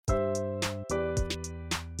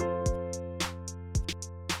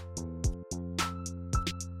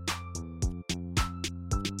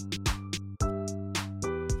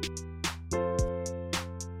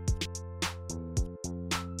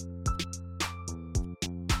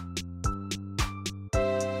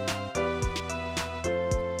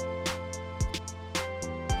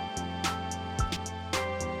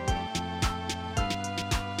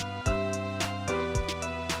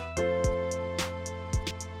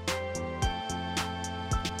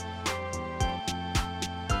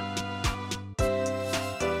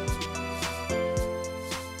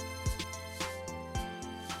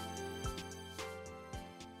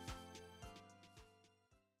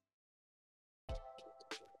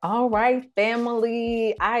All right,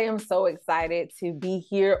 family. I am so excited to be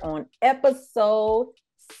here on episode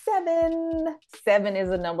 7. 7 is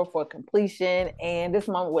a number for completion, and this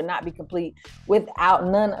moment would not be complete without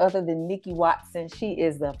none other than Niki Watson. She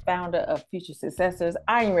is the founder of Future Successors.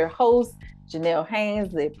 I am your host, Janelle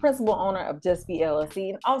Haynes, the principal owner of Just Be LLC,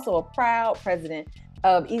 and also a proud president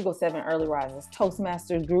of Eagle 7 Early Risers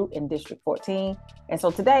Toastmasters Group in District 14. And so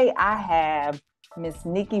today I have Miss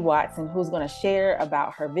Niki Watson, who's going to share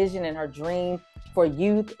about her vision and her dream for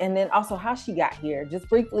youth, and then also how she got here. Just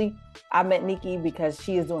briefly, I met Niki because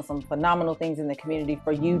she is doing some phenomenal things in the community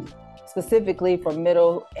for youth, specifically for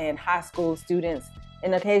middle and high school students.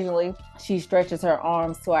 And occasionally, she stretches her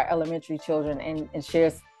arms to our elementary children and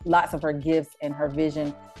shares lots of her gifts and her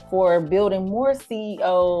vision for building more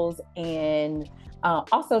CEOs and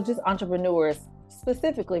also just entrepreneurs,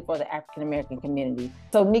 specifically for the African American community.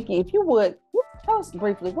 So, Niki, if you would, tell us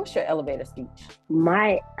briefly, what's your elevator speech?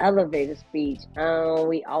 My elevator speech,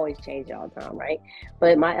 we always change it all the time, right?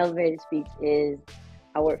 But my elevator speech is,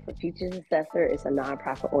 I work for Future Successor. It's a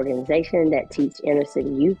nonprofit organization that teaches inner city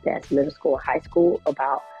youth, that's middle school, high school,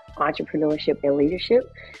 about entrepreneurship and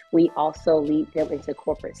leadership. We also lead them into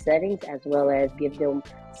corporate settings as well as give them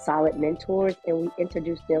solid mentors, and we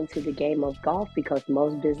introduce them to the game of golf because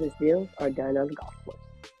most business deals are done on the golf course.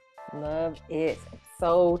 Love it.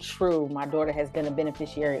 So true. My daughter has been a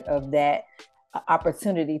beneficiary of that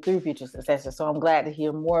opportunity through Future Successors. So I'm glad to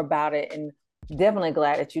hear more about it, and definitely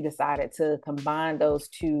glad that you decided to combine those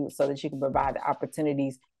two so that you can provide the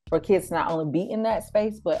opportunities for kids to not only be in that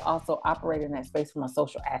space, but also operate in that space from a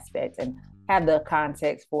social aspect and have the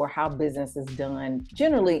context for how business is done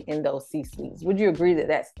generally in those C-suites. Would you agree that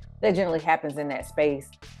that generally happens in that space,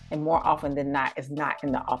 and more often than not, is not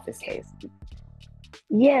in the office space?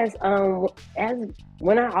 Yes, as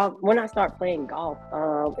when I start playing golf,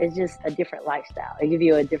 it's just a different lifestyle. It gives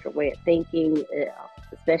you a different way of thinking,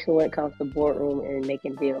 especially when it comes to boardroom and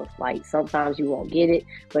making deals. Like sometimes you won't get it,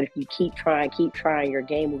 but if you keep trying, your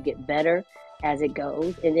game will get better as it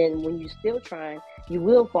goes. And then when you're still trying, you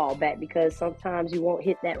will fall back because sometimes you won't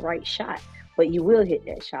hit that right shot, but you will hit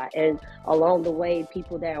that shot. And along the way,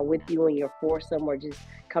 people that are with you in your foursome or just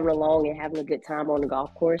coming along and having a good time on the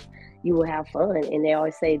golf course, you will have fun. And they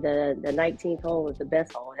always say the 19th hole is the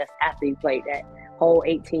best hole. That's after you played that whole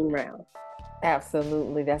 18 rounds.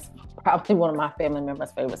 Absolutely. That's probably one of my family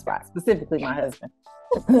members' favorite spots, specifically my husband.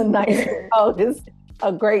 Nice. Oh, it's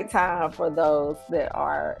a great time for those that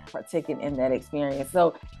are partaking in that experience.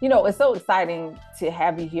 So, it's so exciting to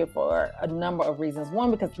have you here for a number of reasons.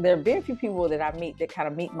 One, because there are very few people that I meet that kind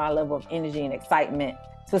of meet my level of energy and excitement.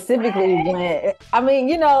 Specifically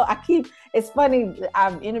it's funny,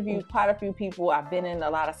 I've interviewed quite a few people, I've been in a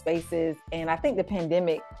lot of spaces, and I think the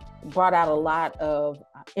pandemic brought out a lot of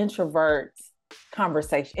introverted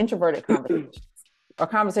conversations or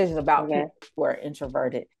conversations about people who are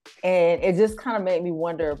introverted. And it just kind of made me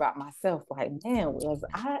wonder about myself, like, man,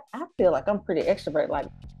 I feel like I'm pretty extrovert. Like,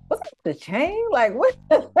 what's the change? Like, what?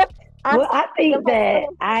 I think that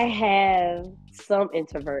I have some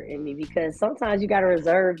introvert in me because sometimes you got to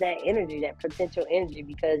reserve that energy, that potential energy,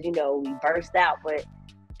 because, we burst out, but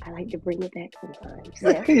I like to bring it back sometimes.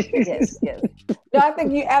 Yes. No, I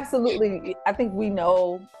think I think we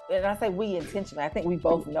know, and I say we intentionally, I think we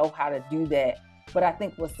both know how to do that. But I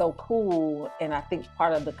think what's so cool, and I think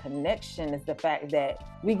part of the connection is the fact that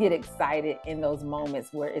we get excited in those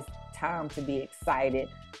moments where it's time to be excited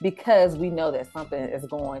because we know that something is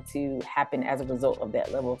going to happen as a result of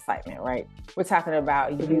that level of excitement, right? We're talking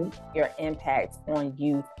about youth, your impact on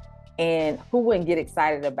youth, and who wouldn't get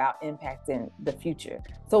excited about impacting the future?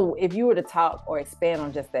 So if you were to talk or expand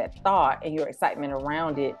on just that thought and your excitement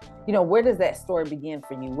around it, where does that story begin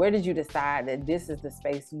for you? Where did you decide that this is the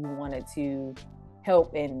space you wanted to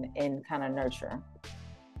help and kind of nurture?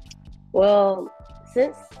 Well,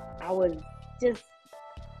 since I was just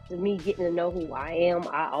me getting to know who I am,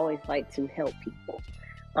 I always like to help people.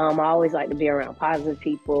 I always like to be around positive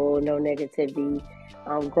people, no negativity.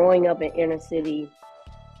 Growing up in inner city,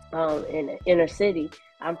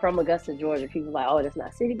 I'm from Augusta, Georgia. People are like, oh, that's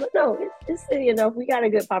not city, but no, it's city enough. We got a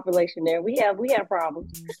good population there. We have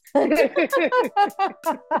problems.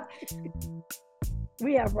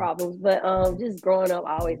 We have problems, but just growing up,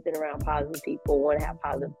 I always been around positive people, want to have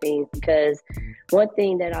positive things, because one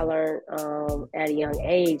thing that I learned at a young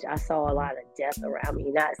age, I saw a lot of death around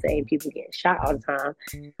me. Not saying people getting shot all the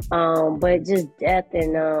time, but just death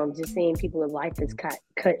and just seeing people's life is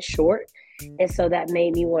cut short. And so that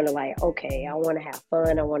made me want to okay, I want to have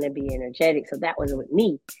fun. I want to be energetic. So that was with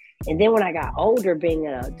me. And then when I got older, being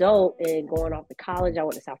an adult and going off to college, I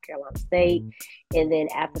went to South Carolina State. And then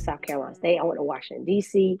after South Carolina State, I went to Washington,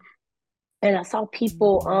 D.C. And I saw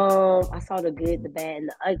people, I saw the good, the bad, and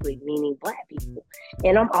the ugly, meaning Black people.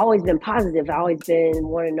 And I've always been positive. I always been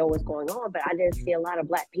want to know what's going on, but I didn't see a lot of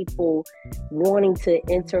Black people wanting to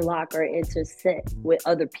interlock or intersect with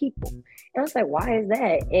other people. And I was like, why is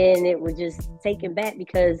that? And it was just taken back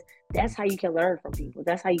because that's how you can learn from people.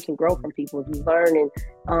 That's how you can grow from people. If you learn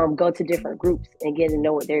and go to different groups and get to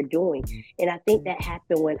know what they're doing. And I think that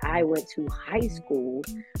happened when I went to high school.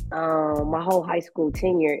 My whole high school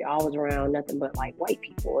tenure, I was around nothing but like white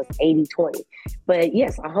people. It's 80-20. But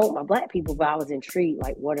yes, I hope my Black people, but I was intrigued,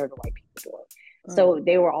 like, what are the white people doing? So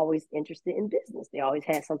they were always interested in business. They always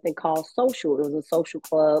had something called social. It was a social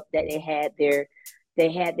club that they had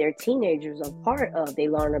their teenagers a part of. They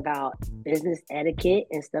learn about business etiquette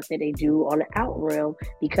and stuff that they do on the out realm.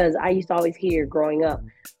 Because I used to always hear growing up,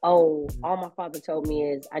 oh, all my father told me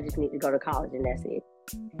is I just need to go to college and that's it.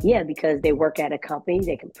 Yeah, because they work at a company,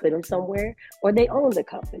 they can put them somewhere, or they own the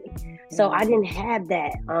company. So I didn't have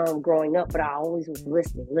that growing up, but I always was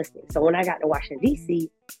listening. So when I got to Washington, D.C.,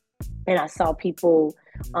 and I saw people,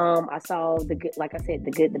 I saw the good, like I said,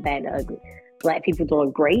 the good, the bad, the ugly. Black people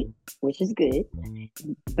doing great, which is good.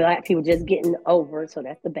 Black people just getting over, so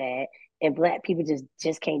that's the bad. And Black people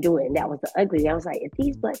just can't do it, and that was the ugly. I was like, if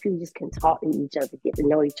these Black people just can talk to each other, get to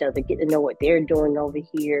know each other, get to know what they're doing over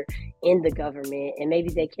here in the government, and maybe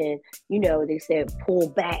they can, they said pull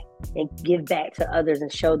back and give back to others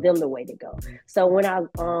and show them the way to go. So when I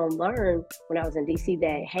learned when I was in DC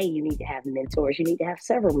that, hey, you need to have mentors, you need to have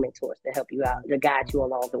several mentors to help you out, to guide you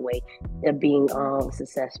along the way of being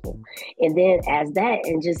successful. And then as that,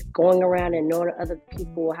 and just going around and knowing other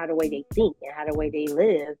people, how the way they think and how the way they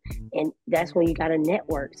live, and that's when you got to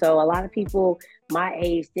network. So a lot of people my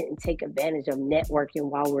age didn't take advantage of networking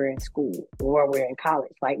while we're in school or we're in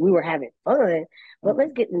college. Like, we were having fun, but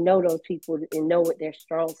let's get to know those people and know what their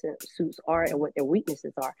strong suits are and what their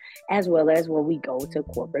weaknesses are, as well as when we go to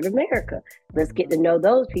corporate America. Let's get to know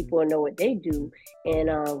those people and know what they do, and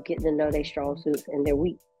get to know their strong suits and their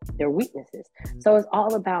weaknesses. So it's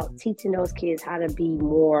all about teaching those kids how to be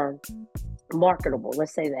more marketable,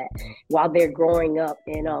 let's say that, while they're growing up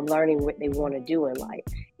and learning what they want to do in life.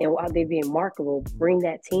 And while they're being marketable, bring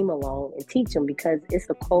that team along and teach them, because it's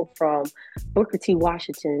a quote from Booker T.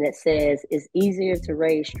 Washington that says, it's easier to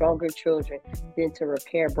raise stronger children than to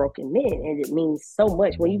repair broken men. And it means so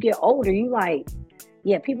much. When you get older, you like,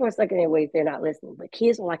 yeah, people are stuck in their ways, they're not listening, but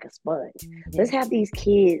kids are like a sponge. Let's have these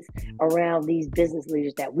kids around these business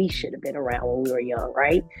leaders that we should have been around when we were young,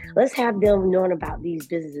 right? Let's have them knowing about these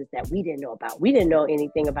businesses that we didn't know about. We didn't know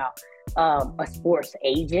anything about a sports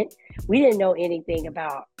agent. We didn't know anything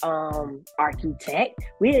about architect.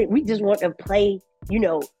 We just want to play, in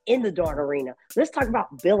the darn arena. Let's talk about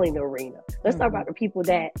billing the arena. Let's talk about people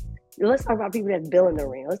that's billing the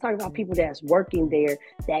arena. Let's talk about people that's working there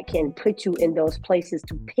that can put you in those places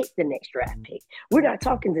to pick the next draft pick. We're not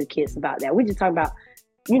talking to kids about that. We're just talking about,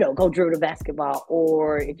 go dribble the basketball,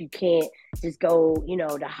 or if you can't, just go,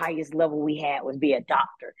 the highest level we had was be a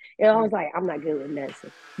doctor. And I was like, I'm not good with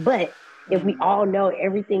medicine. But if we all know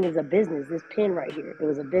everything is a business, this pen right here,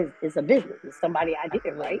 it's a business. It's somebody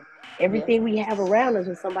idea, right? Everything we have around us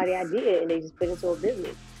is somebody idea, and they just put into a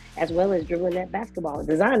business, as well as dribbling that basketball,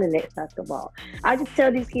 designing that basketball. I just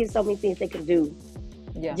tell these kids so many things they can do,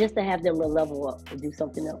 just to have them to level up and do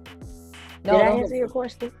something else. Did I answer your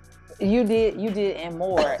question? You did, and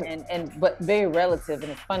more, but very relative.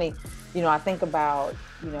 And it's funny, I think about,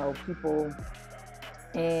 people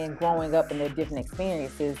and growing up and their different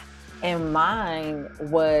experiences. And mine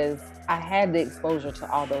was, I had the exposure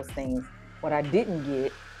to all those things. What I didn't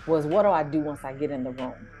get was, what do I do once I get in the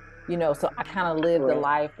room? So I kind of lived a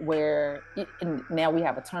life where, and now we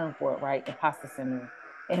have a term for it, right? Imposter syndrome.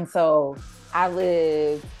 And so I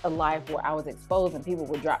lived a life where I was exposed and people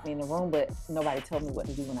would drop me in the room, but nobody told me what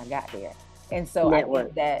to do when I got there. And so I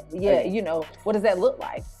think that, what does that look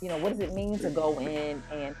like? What does it mean to go in?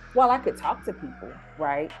 And while I could talk to people,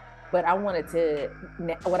 right? But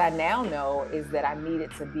what I now know is that I needed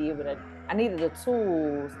the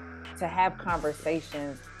tools to have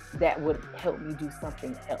conversations that would help me do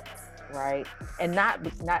something else, right? And not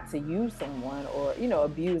to use someone or,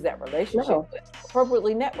 abuse that relationship, but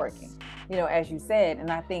appropriately networking, as you said. And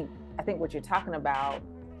I think what you're talking about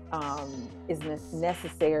is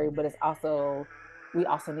necessary, but we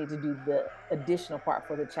also need to do the additional part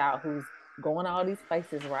for the child who's going all these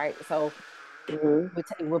places, right? So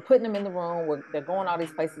we're putting them in the room, they're going all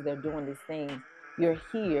these places, they're doing these things. you're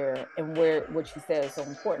here, and where what you said is so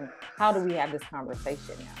important. How do we have this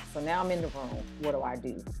conversation now? So now I'm in the room. What do I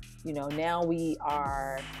do? Now we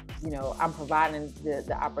are, I'm providing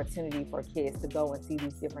the opportunity for kids to go and see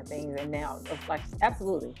these different things. And now it's like,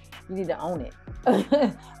 absolutely, you need to own it.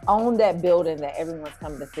 Own that building that everyone's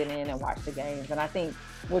coming to sit in and watch the games. And I think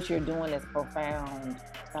what you're doing is profound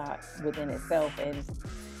within itself, and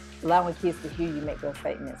allowing kids to hear you make those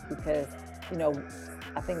statements. Because,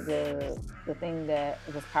 I think the thing that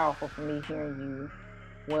was powerful for me hearing you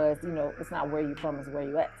was, it's not where you from, it's where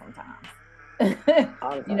you at sometimes. You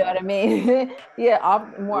know what I mean? Yeah,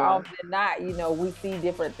 more often than not, we see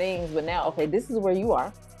different things, but now, okay, this is where you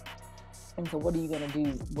are. And so what are you going to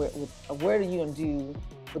do? Where are you going to do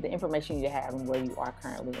with the information you have and where you are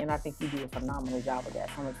currently? And I think you do a phenomenal job of that.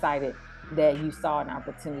 So I'm excited that you saw an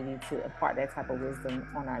opportunity to impart that type of wisdom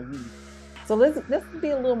on our youth. So let's be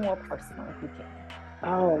a little more personal if we can.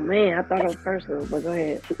 Oh man, I thought it was personal, but go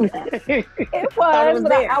ahead. It was,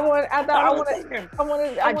 but I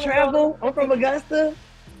travel. I'm from Augusta.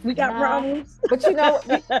 We got problems. But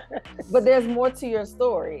but there's more to your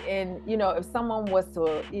story. And if someone was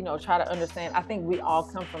to, try to understand, I think we all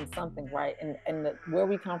come from something, right? And where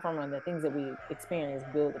we come from and the things that we experience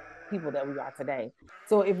build the people that we are today.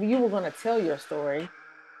 So if you were going to tell your story,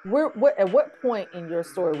 at what point in your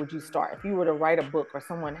story would you start? If you were to write a book or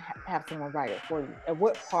have someone write it for you, at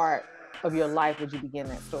what part of your life would you begin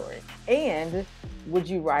that story? And would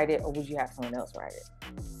you write it, or would you have someone else write it?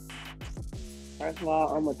 First of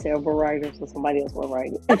all, I'm a terrible writer, so somebody else will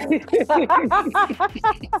write it.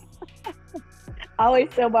 I always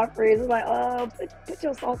tell my friends, I'm like, put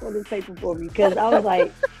your salt on this paper for me. Because I was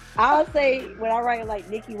like, I'll say, when I write like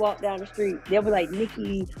Niki walked down the street, they'll be like,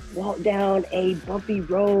 Niki walked down a bumpy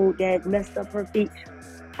road that messed up her feet.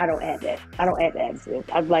 I don't add that. I don't add the adjective.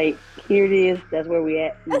 I'm like, here it is. That's where we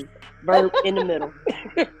at. Verb in the middle.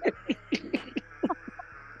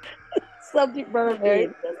 Subject, verb,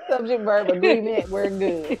 in. Subject, verb, agreement. We're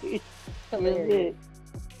good. Hilarious.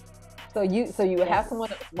 So you would have someone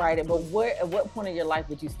write it, but at what point in your life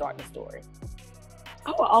would you start the story?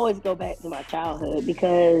 I will always go back to my childhood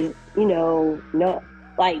because,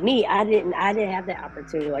 like me, I didn't have that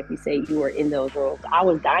opportunity. Like you say, you were in those roles. I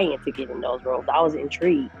was dying to get in those roles. I was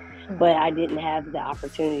intrigued, but I didn't have the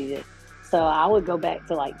opportunity. So I would go back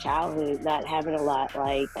to like childhood, not having a lot.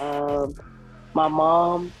 Like my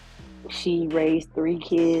mom, she raised 3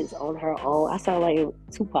 kids on her own. I sound like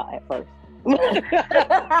Tupac at first.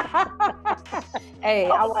 Hey,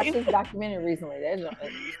 I watched this documentary recently. That's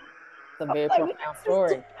a very profound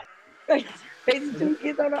story. Raising 2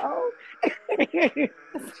 kids on her own.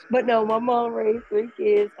 But no, my mom raised 3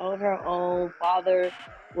 kids on her own. Father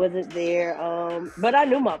wasn't there. But I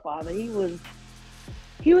knew my father. He was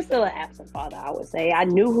still an absent father, I would say. I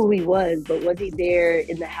knew who he was, but was he there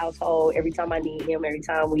in the household every time I needed him, every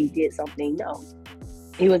time we did something? No.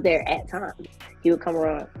 He was there at times. He would come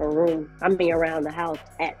around around the house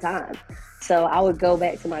at times. So I would go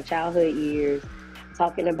back to my childhood years,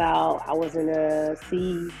 talking about I was a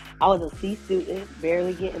C student,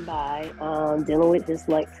 barely getting by, dealing with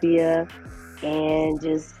dyslexia and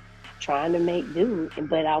just trying to make do.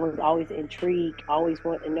 But I was always intrigued, always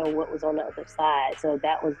wanted to know what was on the other side. So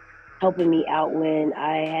that was helping me out when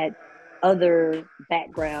I had other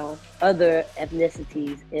background, other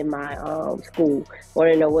ethnicities in my school.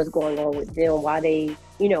 Want to know what's going on with them, why they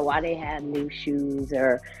have new shoes,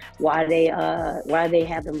 or why they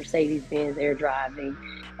have the Mercedes-Benz they're driving.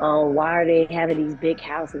 Why are they having these big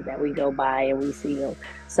houses that we go by and we see them?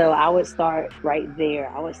 So I would start right there.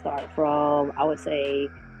 I would start from, I would say,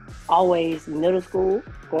 always middle school,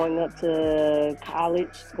 going up to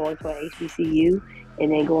college, going to an HBCU,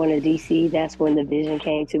 and then going to DC. That's when the vision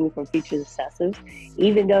came to me from future Successors.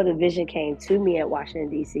 Even though the vision came to me at Washington,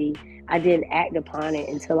 DC, I didn't act upon it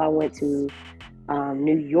until I went to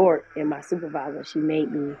New York, and my supervisor, she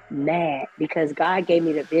made me mad because God gave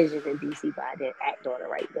me the vision in DC, but I didn't act on it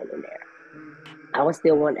right then and there. I was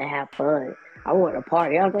still wanting to have fun. I want to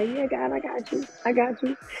party. I was like, yeah, God, I got you. I'm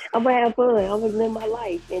going to have fun. I'm going to live my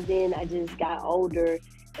life. And then I just got older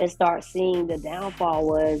and start seeing the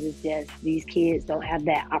downfall is just these kids don't have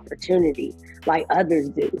that opportunity like others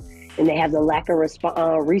do. And they have the lack of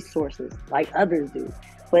resources like others do.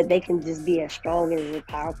 But they can just be as strong and as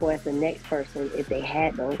powerful as the next person if they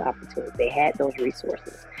had those opportunities, they had those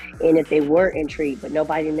resources. And if they were intrigued, but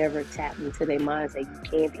nobody never tapped into their mind and say, you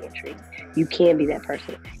can be intrigued. You can be that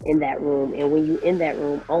person in that room. And when you're in that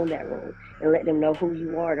room, own that room and let them know who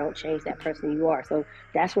you are. Don't change that person you are. So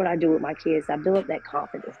that's what I do with my kids. I build up that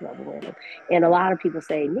confidence level in them. And a lot of people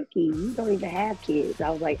say, Niki, you don't even have kids. I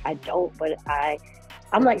was like, I don't, but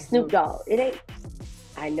I'm like Snoop Dogg. It ain't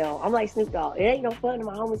I know. I'm like Snoop Dogg. It ain't no fun.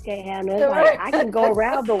 My homies can't have none. It's like I can go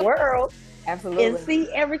around the world and Absolutely.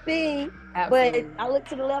 see everything. But Absolutely. I look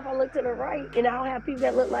to the left, I look to the right, and I don't have people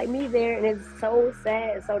that look like me there, and it's so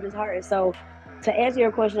sad and so disheartening. So, to answer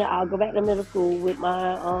your question, I'll go back to middle school with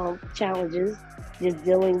my challenges, just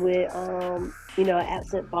dealing with an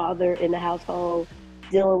absent father in the household,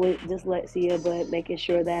 dealing with dyslexia, but making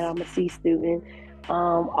sure that I'm a C student.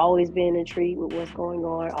 Always being intrigued with what's going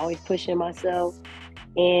on, always pushing myself,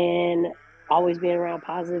 and always being around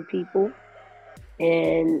positive people.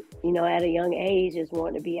 And, at a young age, just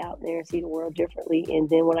wanting to be out there and see the world differently. And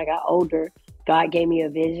then when I got older, God gave me a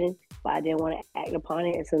vision, but I didn't want to act upon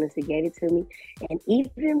it as soon as He gave it to me. And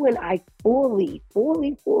even when I fully,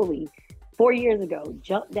 4 years ago,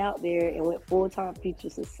 jumped out there and went full time feature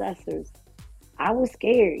Successors, I was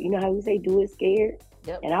scared. You know how we say, do it scared?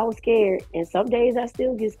 Yep. And I was scared. And some days I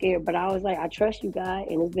still get scared, but I was like, I trust you, God.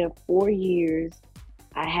 And it's been 4 years.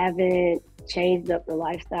 I haven't changed up the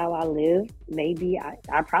lifestyle I live. Maybe I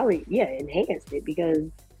probably, enhanced it because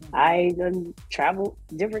I done traveled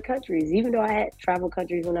different countries, even though I had traveled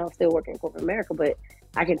countries when I was still working in corporate America, but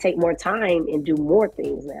I can take more time and do more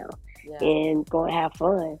things now and go and have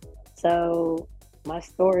fun. So my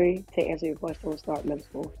story, to answer your question, will start middle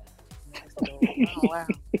school. Oh, wow.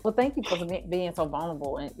 Well, thank you for being so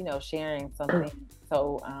vulnerable and sharing something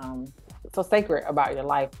so sacred about your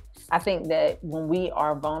life. I think that when we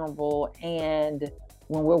are vulnerable and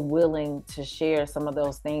when we're willing to share some of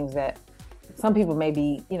those things that some people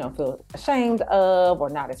maybe feel ashamed of or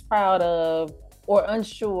not as proud of or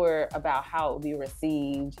unsure about how it will be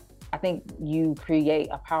received, I think you create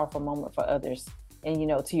a powerful moment for others. And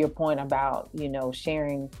to your point about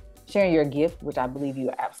sharing your gift, which I believe you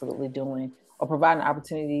are absolutely doing, or providing an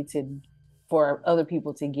opportunity for other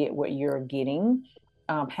people to get what you're getting,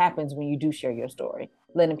 happens when you do share your story,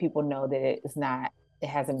 letting people know that it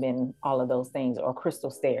hasn't been all of those things, or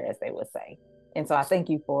crystal stare, as they would say. And so I thank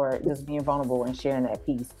you for just being vulnerable and sharing that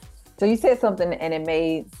piece. So you said something, and it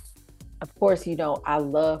made, of course, I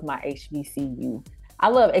love my HBCU. I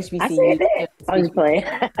love HBCU. I said that. I was playing.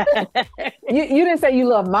 You didn't say you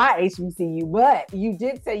love my HBCU, but you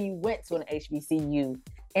did say you went to an HBCU.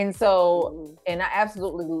 And so, and I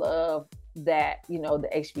absolutely love that, the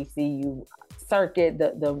HBCU circuit,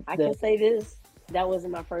 I can say this, that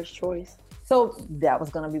wasn't my first choice. So that was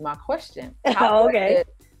going to be my question. Okay.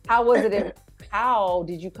 How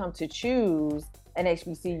did you come to choose an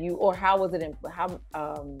HBCU, or how was it,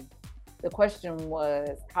 the question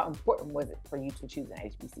was, how important was it for you to choose an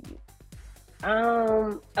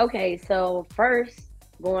HBCU? Okay, so first,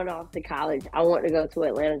 going off to college, I want to go to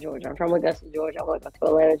Atlanta, Georgia. I'm from Augusta, Georgia. I want to go to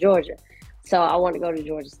Atlanta, Georgia. So I want to go to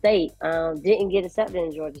Georgia State. Didn't get accepted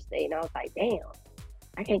in Georgia State, and I was like, damn,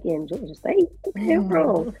 I can't get in Georgia State. What the hell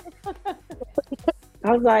wrong?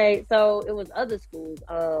 I was like, so it was other schools.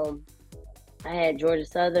 I had Georgia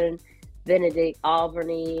Southern, Benedict,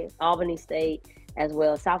 Albany State, as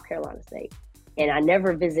well as South Carolina State. And I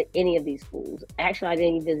never visit any of these schools. Actually, I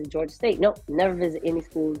didn't even visit Georgia State. Nope, never visit any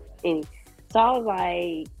schools. So I was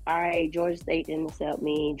like, all right, Georgia State didn't accept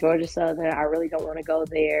me. Georgia Southern, I really don't want to go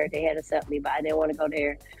there. They had accepted me, but I didn't want to go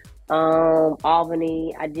there.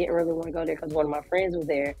 Albany, I didn't really want to go there because one of my friends was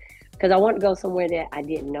there. Because I wanted to go somewhere that I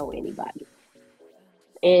didn't know anybody.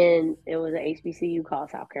 And it was an HBCU called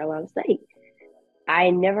South Carolina State. I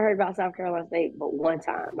never heard about South Carolina State, but one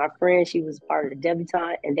time, my friend, she was part of the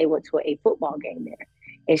debutante, and they went to a football game there.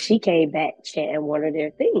 And she came back chanting one of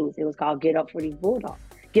their things. It was called "Get Up for these Bulldogs."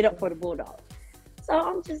 Get up for the Bulldogs. So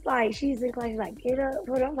I'm just like, she's in class, she's like, get up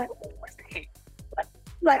for them. I'm like, what's that?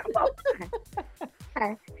 Like, I'm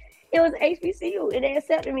like, it was HBCU, and they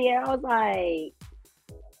accepted me, and I was like,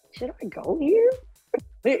 should I go here?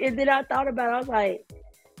 And then I thought about it. I was like,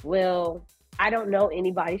 well, I don't know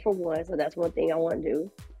anybody for one, so that's one thing I want to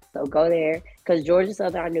do. So go there, because Georgia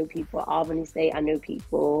Southern, I knew people. Albany State, I knew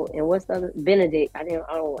people. And what's the other? Benedict. I don't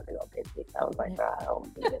want to go Benedict. I was like, I don't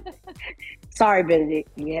want to do Benedict. Sorry, Benedict.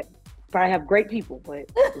 You probably have great people,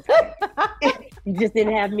 but you just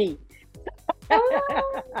didn't have me.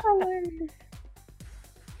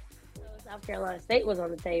 South Carolina State was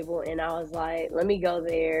on the table, and I was like, let me go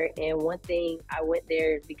there. And one thing I went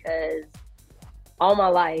there is because all my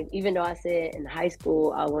life, even though I said in high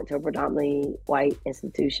school I went to a predominantly white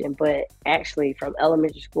institution, but actually from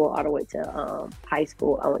elementary school all the way to high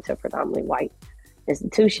school, I went to a predominantly white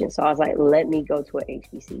institution. So I was like, let me go to an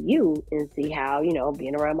HBCU and see how,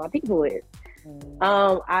 being around my people is.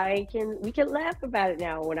 We can laugh about it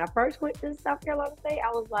now. When I first went to South Carolina State,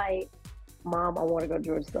 I was like, Mom, I want to go to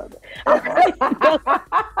Georgia Southern.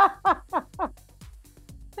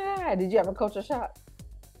 Did you have a culture shock?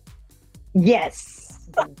 Yes.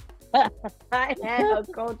 I had a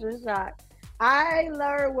culture shock. I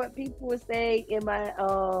learned what people would say in my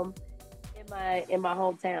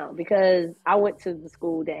hometown because I went to the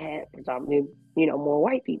school that had predominantly, more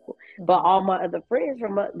white people. But Mhm. all my other friends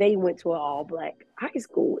they went to an all black high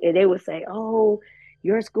school, and they would say, "Oh,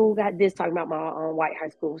 your school got this," talking about my white high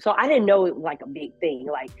school. So I didn't know it was like a big thing.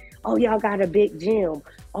 Like, "Oh, y'all got a big gym.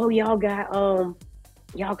 Oh, y'all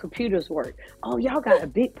computers work. Oh, y'all got a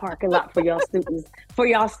big parking lot for y'all students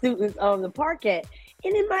to park at."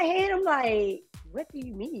 And in my head, I'm like, "What do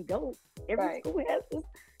you mean? Don't every Right. school has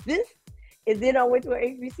this?" And then I went to an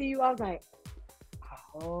HBCU. I was like,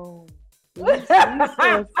 "Oh, less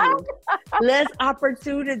resources, less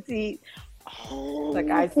opportunity." Like,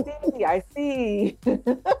 Oh, I see.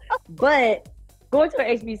 but going to an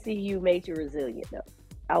HBCU made you resilient, though.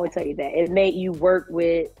 I would tell you that it made you work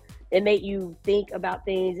with. It made you think about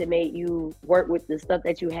things. It made you work with the stuff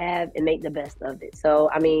that you have and make the best of it. So,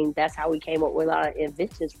 I mean, that's how we came up with a lot of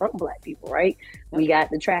inventions from Black people, right? Yep. We got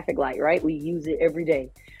the traffic light, right? We use it every day.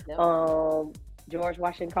 Yep. George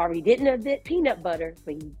Washington Carver, he didn't invent peanut butter,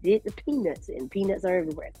 but he did the peanuts, and peanuts are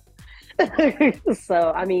everywhere.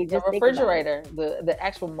 So, I mean, The just think about it. refrigerator, the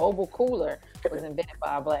actual mobile cooler was invented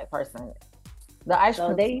by a Black person. The ice So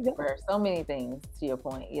cream there you go. scoopers, so many things. To your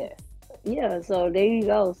point, yes. Yeah, so there you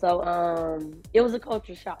go. So it was a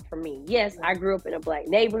culture shock for me. Yes, I grew up in a Black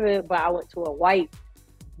neighborhood, but I went to a white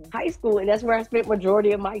high school, and that's where I spent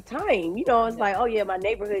majority of my time. It's Yeah. like, oh yeah, my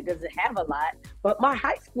neighborhood doesn't have a lot, but my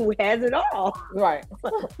high school has it all. Right.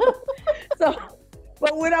 So,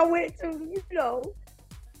 but when I went to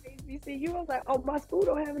HBCU, I was like, oh, my school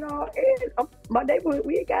don't have it all, and my neighborhood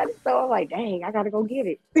we ain't got it. So I'm like, dang, I gotta go get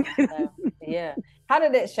it. Yeah. Yeah. How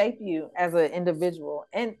did it shape you as an individual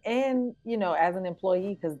and as an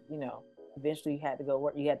employee? Because eventually you had to go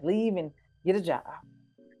work, you had to leave and get a job.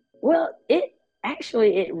 Well, it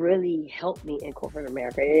really helped me in corporate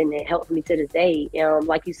America, and it helps me to this day.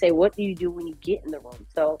 Like you say, what do you do when you get in the room?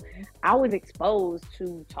 So, I was exposed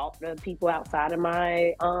to talk to people outside of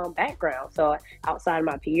my background, so outside of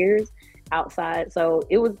my peers, outside. So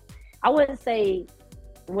it was. I wouldn't say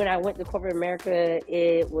when I went to corporate America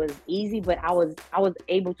it was easy, but I was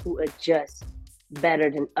able to adjust better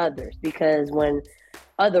than others because when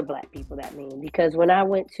other Black people, that mean, because when I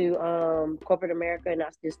went to corporate America and I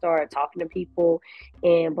just started talking to people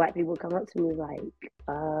and Black people come up to me like,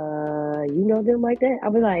 you know them like that?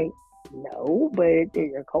 I'll be like, no, but they're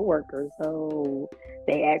your coworkers. So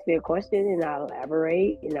they asked me a question and I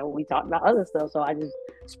elaborate, we talked about other stuff, so I just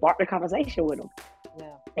sparked a conversation with them.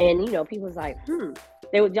 Yeah. And people was like,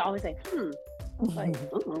 they would always say, like,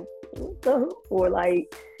 or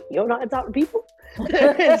like, you don't know how to talk to people.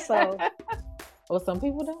 So Well, some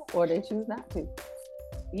people don't, or they choose not to.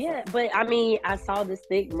 yeah, but I mean, I saw the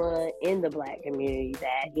stigma in the Black community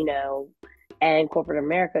that and corporate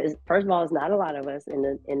America is, first of all, it's not a lot of us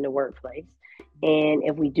in the workplace, and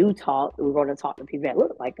if we do talk, we're going to talk to people that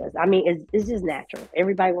look like us. I mean, it's just natural.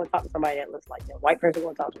 Everybody want to talk to somebody that looks like them. White person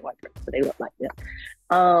want to talk to a white person, but they look like them.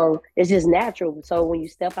 It's just natural. So when you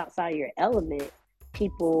step outside of your element,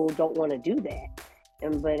 people don't want to do that.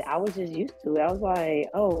 But I was just used to it. I was like,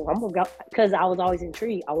 oh, I'm gonna go, because I was always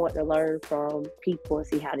intrigued. I want to learn from people and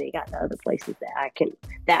see how they got to other places that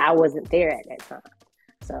I wasn't there at that time.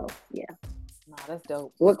 So yeah. No, that's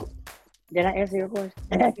dope. What did I answer your question?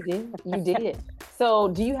 You did. You did. So,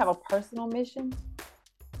 do you have a personal mission?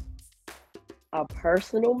 A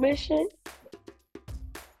personal mission?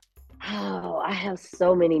 Oh, I have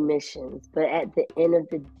so many missions, but at the end of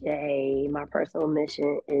the day, my personal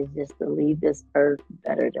mission is just to leave this earth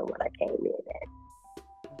better than what I came in at.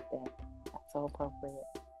 Okay. That's so appropriate.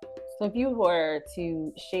 So, if you were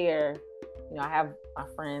to share, I have my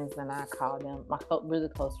friends and I call them my really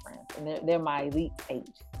close friends, and they're my elite age.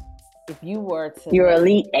 If you were to Your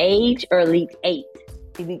elite age or elite 8?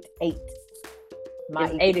 Elite 8. My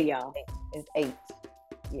it's 8 of y'all. It's 8.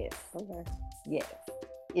 Yes. Okay. Yes.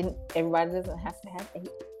 Everybody doesn't have to have 8.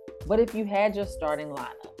 But if you had your starting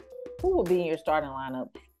lineup, who would be in your starting lineup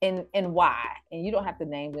and why? And you don't have to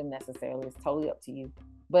name them necessarily. It's totally up to you.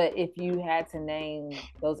 But if you had to name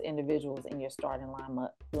those individuals in your starting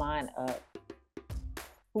lineup,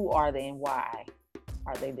 who are they and why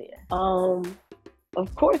are they there?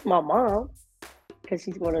 Of course, my mom, because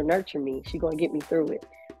she's going to nurture me. She's going to get me through it,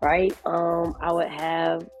 right? I would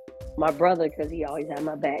have my brother, because he always had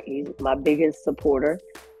my back. He's my biggest supporter.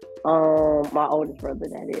 My oldest brother,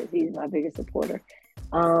 that is. He's my biggest supporter.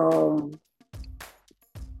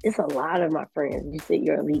 It's a lot of my friends. You said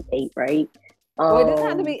you're elite 8, right? Well, it doesn't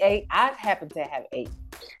have to be 8. I happen to have 8.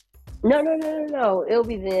 No. It'll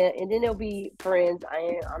be there, and then there'll be friends.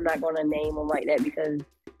 I'm not going to name them like that because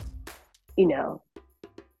you know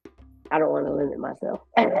I don't want to limit myself.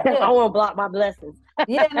 Yeah. I want to block my blessings.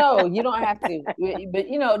 Yeah, no, you don't have to. But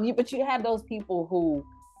but you have those people who.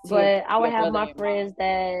 But I would have my friends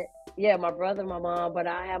that, my brother, my mom. But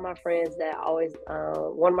I have my friends that always.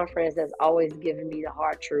 One of my friends that's always giving me the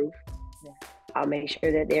hard truth. Yeah. I'll make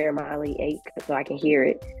sure that they're in my elite 8 so I can hear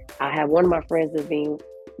it. I have one of my friends that's being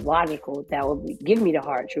logical that will give me the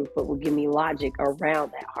hard truth, but will give me logic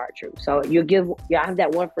around that hard truth. So I have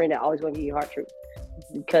that one friend that always going to give you hard truth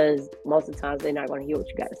because most of the times they're not going to hear what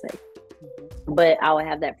you got to say. Mm-hmm. But I will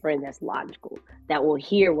have that friend that's logical, that will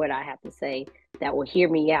hear what I have to say, that will hear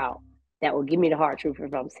me out, that will give me the hard truth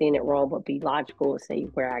if I'm saying it wrong, but be logical and say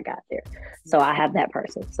where I got there. So I have that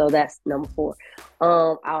person. So that's number 4.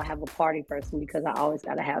 I'll have a party person because I always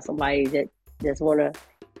got to have somebody that just want to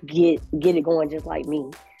get it going just like me.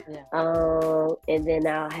 Yeah. And then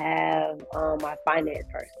I'll have my finance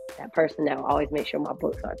person, that person that will always make sure my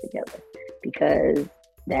books are together because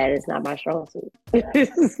that is not my strong suit.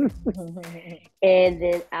 And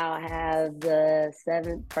then I'll have the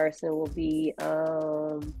 7th person will be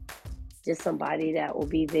just somebody that will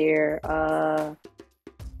be there.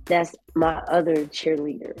 That's my other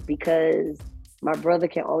cheerleader because my brother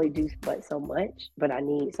can only do but so much, but I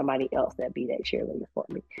need somebody else that be that cheerleader for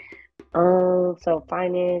me. So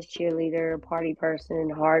finance, cheerleader, party person,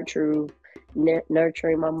 hard truth,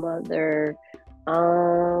 nurturing my mother,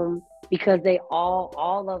 because they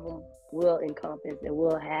all of them will encompass and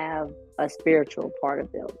will have a spiritual part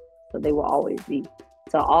of them. So they will always be.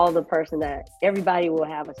 So everybody will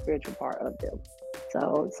have a spiritual part of them.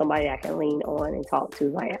 So somebody I can lean on and talk to,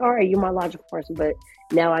 like, all right, you're my logical person, but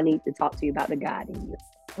now I need to talk to you about the God in you.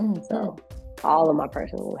 Mm-hmm. So all of my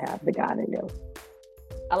person will have the God in them.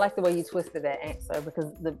 I like the way you twisted that answer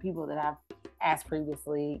because the people that I've asked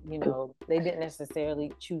previously, they didn't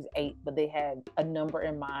necessarily choose 8, but they had a number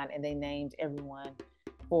in mind and they named everyone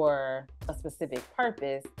for a specific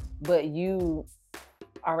purpose, but you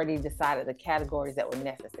already decided the categories that were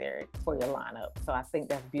necessary for your lineup. So I think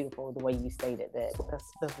that's beautiful the way you stated that.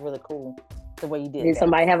 That's really cool the way you did. Did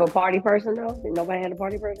somebody have a party person though? Did nobody have a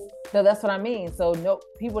party person? No, that's what I mean. So no,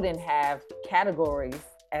 people didn't have categories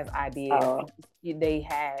as I did. They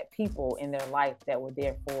had people in their life that were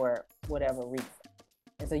there for whatever reason.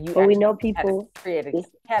 And so we know people created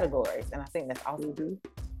categories, and I think that's awesome. Mm-hmm.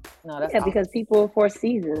 No, that's awesome. Because people for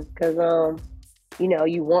seasons, because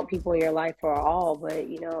you want people in your life for all, but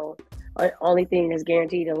only thing that's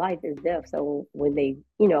guaranteed in life is death. So when they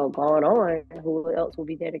gone on, who else will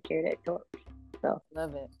be there to carry that torch? So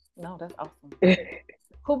love it. No, that's awesome.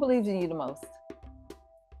 Who believes in you the most?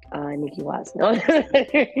 Niki Watson. No,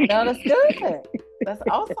 that's good. That's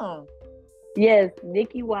awesome. Yes,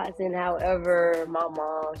 Niki Watson. However, my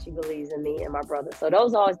mom, she believes in me and my brother. So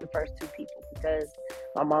those are always the first 2 people because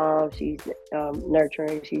my mom, she's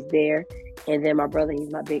nurturing, she's there. And then my brother,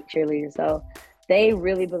 he's my big cheerleader. So they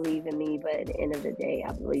really believe in me. But at the end of the day,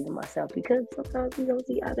 I believe in myself because sometimes we don't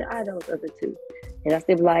see eye those other 2. And I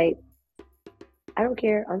still be like, I don't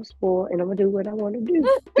care. I'm spoiled and I'm going to do what I want to do.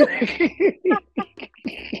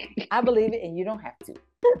 I believe it and you don't have to.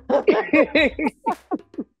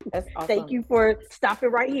 That's awesome. Thank you for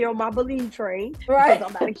stopping right here on my believe train. Right. Because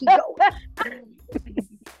I'm about to keep going.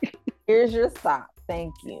 Here's your stop.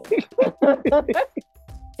 Thank you.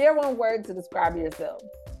 Share one word to describe yourself.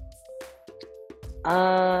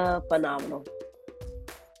 Phenomenal.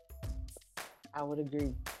 I would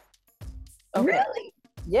agree. Okay. Really?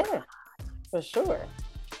 Yeah, for sure.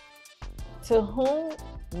 To whom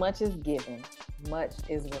much is given, much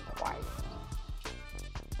is required.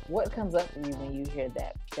 What comes up for you when you hear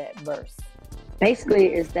that verse?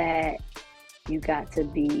 Basically, is that you got to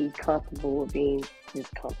be comfortable with being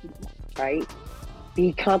discomfortable, right?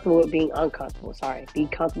 Be comfortable with being uncomfortable. Be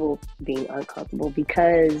comfortable being uncomfortable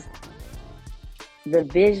because the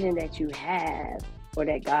vision that you have or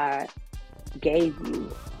that God gave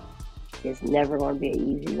you is never going to be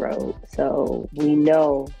an easy road. So we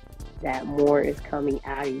know that more is coming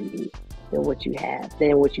out of you than what you have,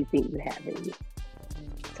 than what you think you have in you.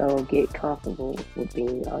 So get comfortable with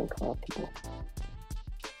being uncomfortable.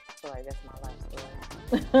 I feel like that's my life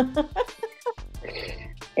story.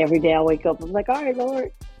 Every day I wake up, I'm like, all right,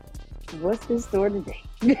 Lord, what's in store today?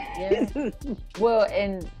 Yeah. Well,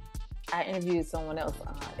 and I interviewed someone else,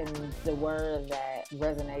 and the word that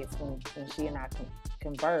resonates when she and I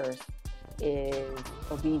converse is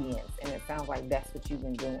obedience. And it sounds like that's what you've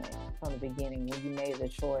been doing from the beginning when you made the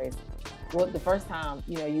choice. Well, the first time,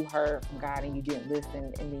 you heard from God and you didn't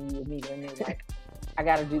listen, and then you immediately knew, like, I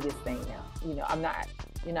got to do this thing now. I'm not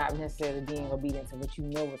you're not necessarily being obedient to what you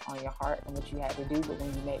know was on your heart and what you had to do, but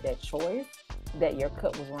when you made that choice, that your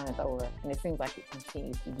cup was running over. And it seems like it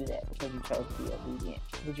continues to do that because you chose to be obedient.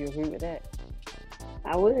 Would you agree with that?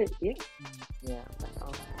 I would, yeah. Yeah, that's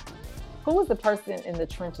awesome. Who is the person in the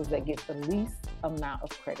trenches that gets the least amount of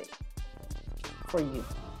credit for you?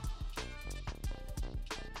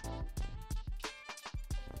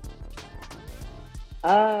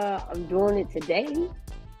 I'm doing it today,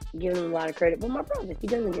 giving him a lot of credit. But my brother, he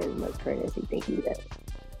doesn't get as much credit as he thinks he does.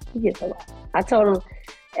 He gets a lot. I told him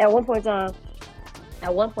at one point in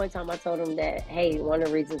time, I told him that, hey, one of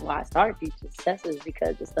the reasons why I started these Successors is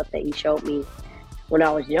because the stuff that he showed me when I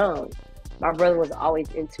was young. My brother was always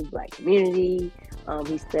into Black community.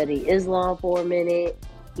 He studied Islam for a minute.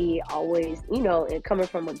 He always, and coming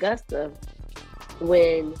from Augusta,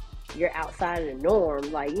 when you're outside of the norm,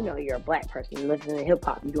 like, you're a Black person, you're listening to hip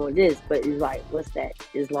hop, you're doing this, but it's like, what's that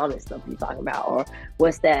Islamic stuff you're talking about? Or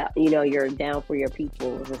what's that, you're down for your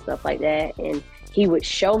peoples and stuff like that. And he would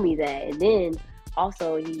show me that. And then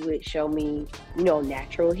also he would show me,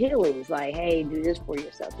 natural healings, like, hey, do this for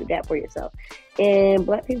yourself, do that for yourself. And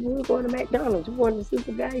Black people, we were going to McDonald's, we wanted the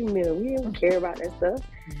super value meal. We didn't care about that stuff.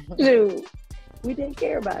 Dude, we didn't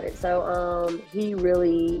care about it. So he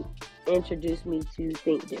really introduced me to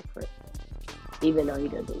think different, even though he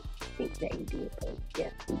doesn't think that he did, but yeah,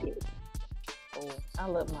 he did. Oh, I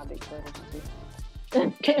love my big brothers too.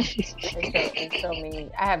 They show me.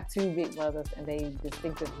 I have two big brothers, and they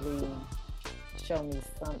distinctively show me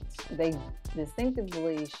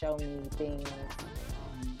things.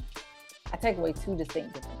 I take away two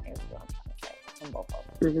distinct different things. What I'm trying to say from both of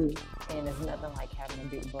them, and it's nothing like having a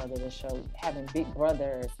big brother to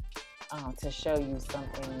show you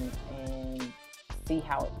something and see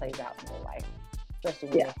how it plays out in your life, especially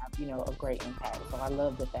when they have, a great impact. So I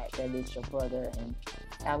love the fact that it's your brother, and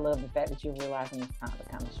I love the fact that you're realizing it's time to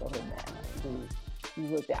kind of show him that, like, dude, you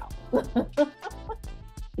looked out.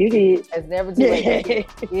 You did. It's never too late.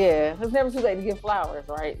 It's never too late to give flowers,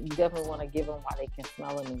 right? You definitely want to give them while they can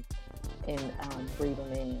smell them and breathe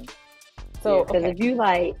them in. So, because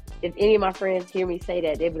if any of my friends hear me say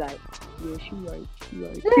that, they'd be like, yeah, she right.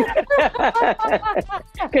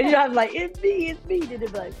 Because I'm like, it's me. Then they'd be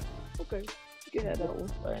like, okay, yeah, that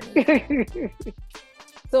was funny.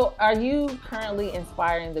 So are you currently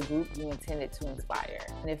inspiring the group you intended to inspire?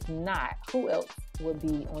 And if not, who else would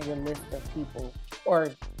be on your list of people or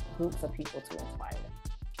groups of people to inspire?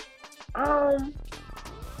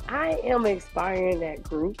 I am inspiring that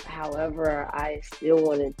group. However, I still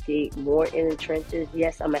want to dig more in the trenches.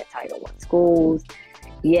 Yes, I'm at Title I schools.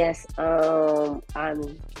 Yes,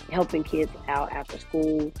 I'm helping kids out after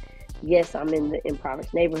school. Yes, I'm in the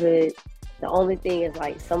impoverished neighborhood. The only thing is,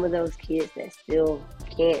 like, some of those kids that still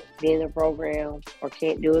can't be in the program or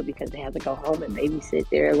can't do it because they have to go home and babysit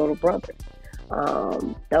their little brother.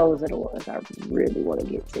 Those are the ones I really want to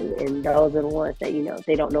get to. And those are the ones that,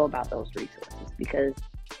 they don't know about those resources because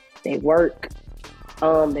they work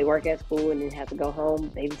at school and then have to go home,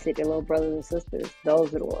 babysit their little brothers and sisters.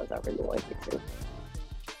 Those are the ones I really want to get to.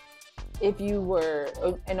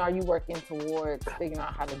 Are you working towards figuring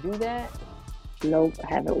out how to do that? Nope, I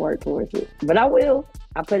haven't worked towards it, but I will.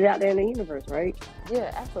 I put it out there in the universe, right?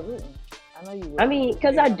 Yeah, absolutely. I know you will. I mean,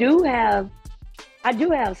 because I do have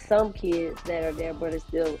some kids that are there, but it's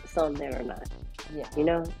still some that are not. Yeah.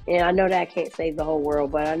 And I know that I can't save the whole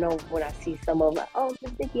world, but I know when I see some of them, like, oh,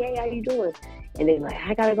 Miss Niki, hey, how you doing? And they're like,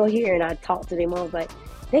 I gotta go here, and I talk to them. I was like,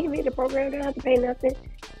 they can be in the program, they don't have to pay nothing,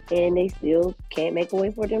 and they still can't make a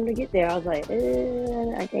way for them to get there. I was like,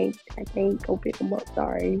 I can't go pick them up.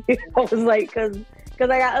 Sorry. I was like, because I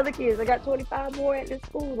got other kids. I got 25 more at this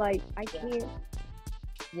school. Like, I can't.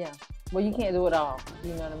 Yeah. Well, you can't do it all.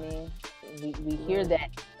 You know what I mean? We hear that,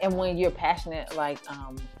 and when you're passionate, like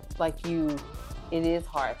you, it is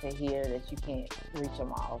hard to hear that you can't reach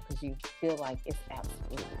them all because you feel like it's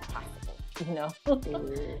absolutely possible.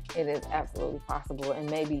 It is absolutely possible. And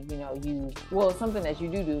maybe, something that you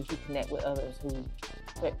do is you connect with others who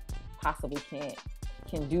possibly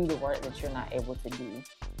can do the work that you're not able to do.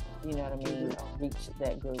 You know what I mean? Reach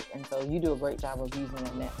that group. And so you do a great job of using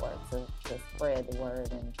that network to spread the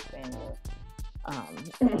word and expand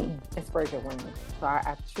and spread your wings. So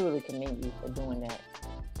I truly commend you for doing that.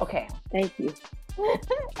 Okay. Thank you.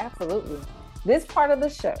 Absolutely. This part of the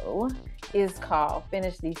show is called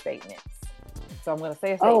Finish These Statements. So I'm going to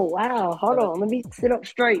say a statement. Oh, wow. Hold on. Let me sit up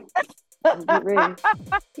straight. Get ready.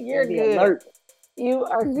 You're good. Alert. You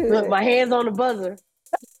are good. Look, my hand's on the buzzer.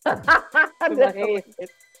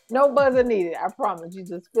 No buzzer needed. I promise. You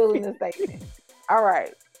just fill in the statement. All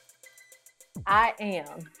right. I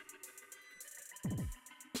am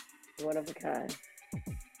one of a kind.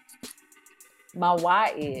 My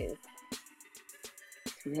why is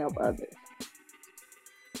to help others.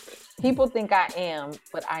 people think I am,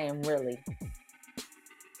 but I am really.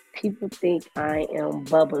 People think I am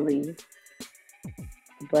bubbly,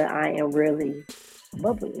 but I am really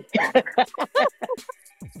bubbly.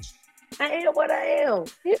 I am what I am.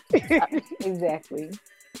 Exactly.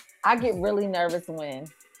 I get really nervous when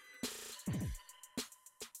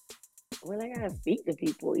When I gotta speak to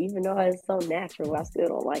people, even though it's so natural, I still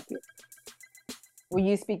don't like it. were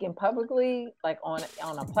you speaking publicly, like on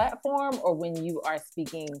a platform, or when you are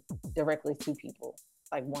speaking directly to people,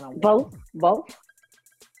 like one on one? Both.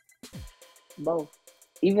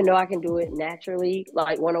 Even though I can do it naturally,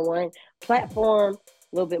 like one on one platform, a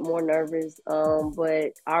little bit more nervous.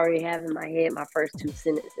 But I already have in my head my first two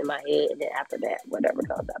sentences in my head, and then after that, whatever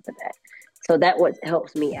comes after that. So that what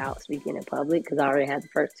helps me out speaking in public because I already have the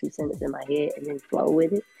first two sentences in my head and then flow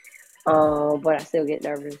with it. But I still get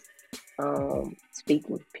nervous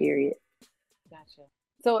speaking. Period. Gotcha.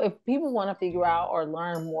 So if people want to figure out or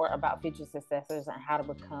learn more about Future Successors and how to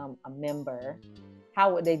become a member,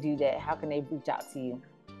 how would they do that? How can they reach out to you?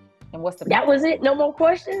 And what's the That was it. No more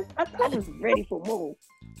questions. I was ready for more.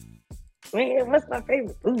 Man, what's my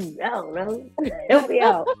favorite food? I don't know. Help me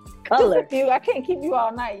out. Color. Just a few. I can't keep you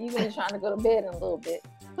all night. You're gonna be trying to go to bed in a little bit.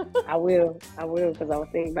 I will, because I was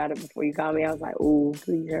thinking about it before you called me. I was like, "Oh,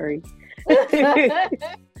 please hurry."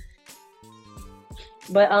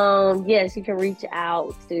 But yes, you can reach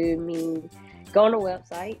out to me. Go on the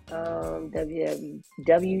website,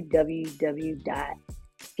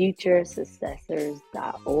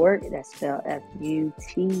 www.futuresuccessors.org. That's spelled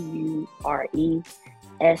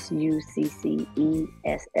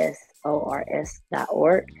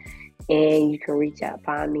FUTURESUCCESSORS.org. And you can reach out,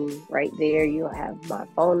 find me right there. You'll have my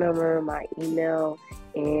phone number, my email,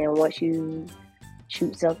 and once you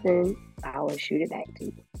shoot something, I will shoot it back to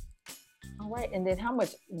you. All right. And then how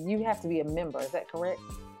much you have to be a member? Is that correct?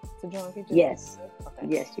 To join Future? Yes. Okay.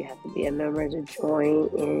 Yes, you have to be a member to join.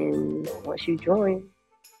 And once you join,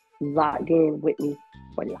 locked in with me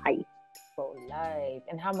for life. For life.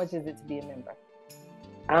 And how much is it to be a member?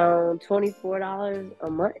 $24 a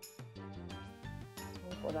month.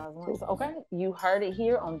 $24 a month. So, okay. You heard it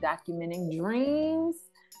here on Documenting Dreams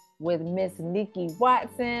with Miss Niki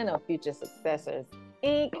Watson of Future Successors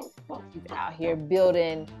Inc. She's out here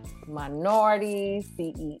building minorities,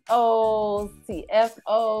 CEOs,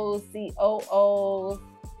 CFOs, COOs,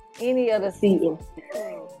 any other C-suites.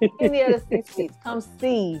 Come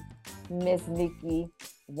see Miss Niki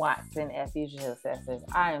Watson at Future Successors.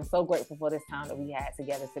 I am so grateful for this time that we had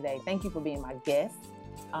together today. Thank you for being my guest.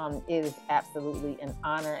 It is absolutely an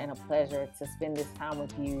honor and a pleasure to spend this time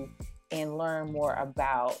with you and learn more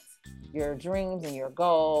about your dreams and your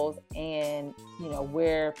goals and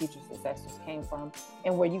where Future Successors came from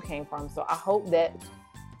and where you came from. So I hope that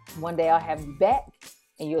one day I'll have you back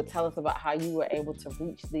and you'll tell us about how you were able to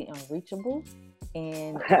reach the unreachable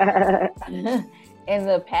and and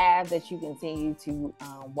the path that you continue to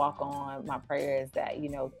walk on. My prayer is that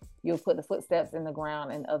you'll put the footsteps in the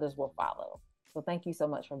ground and others will follow. So thank you so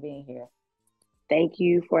much for being here. Thank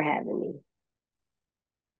you for having me.